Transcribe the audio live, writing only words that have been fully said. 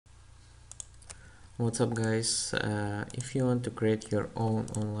What's up, guys? If you want to create your own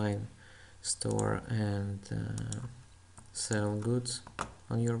online store and sell goods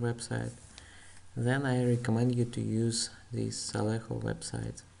on your website, then I recommend you to use this SaleHoo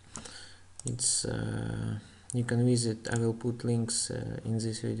website. It's you can visit. I will put links in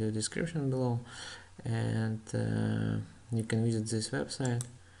this video description below, and you can visit this website.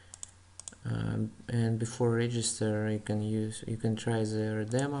 And before register, you can try their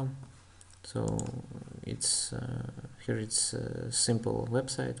demo. So it's here it's a simple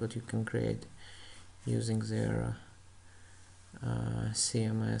website what you can create using their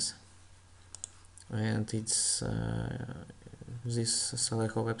CMS, and it's this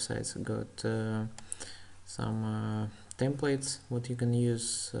SaleHoo website's got some templates what you can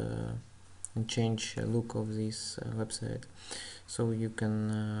use and change the look of this website. So you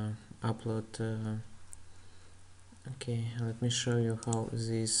can upload okay, let me show you how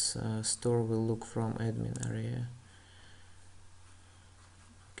this store will look from admin area.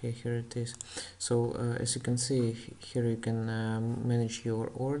 Okay, here it is. So as you can see here, you can manage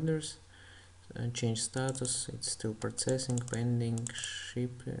your orders, change status. It's still processing, pending,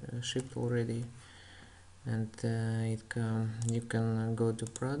 shipped already, and you can go to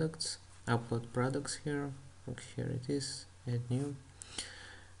products, upload products here. Look, here it is, add new.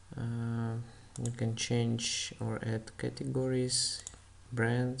 You can change or add categories,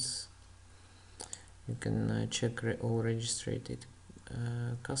 brands. You can check all registered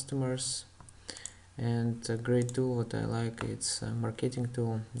customers, and a great tool what I like, it's a marketing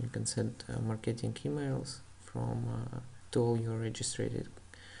tool. You can send marketing emails from to all your registered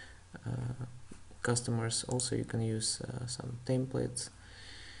customers. Also you can use some templates.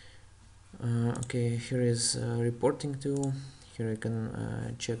 Okay, here is a reporting tool. Here you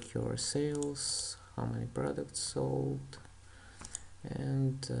can check your sales, how many products sold,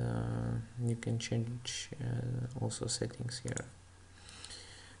 and you can change also settings here.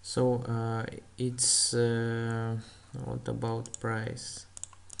 So it's what about price?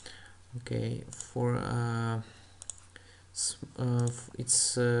 Okay, for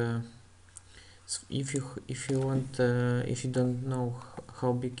it's if you want if you don't know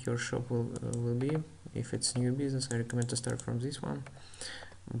how big your shop will be, if it's new business, I recommend to start from this one,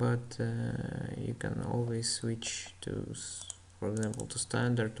 but you can always switch to, for example, to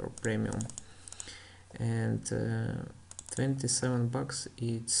standard or premium. And 27 bucks,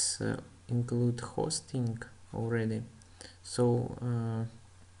 it's include hosting already, so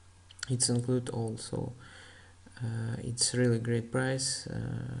it's include also. It's really great price.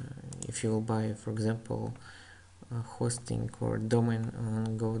 If you will buy, for example, hosting or domain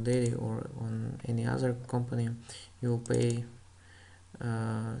on GoDaddy or on any other company, you will pay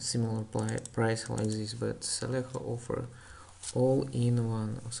similar price like this, but SaleHoo offer all in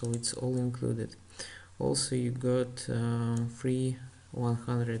one, so it's all included. Also you got free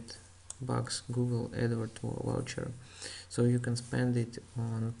 100 bucks Google AdWords voucher, so you can spend it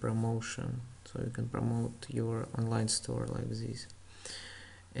on promotion, so you can promote your online store like this.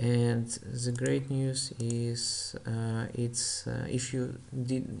 And the great news is it's if you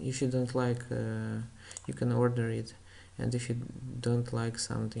don't like, you can order it, and if you don't like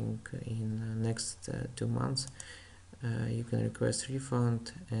something in next 2 months, you can request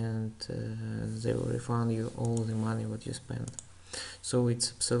refund, and they will refund you all the money what you spent. So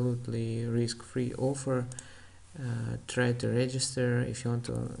it's absolutely risk-free offer. Try to register if you want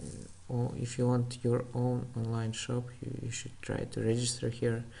to, or if you want your own online shop, you should try to register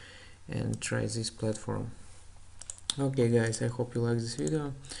here and try this platform. Okay guys, I hope you like this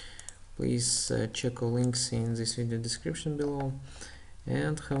video. Please check all links in this video description below,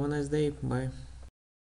 and have a nice day. Bye.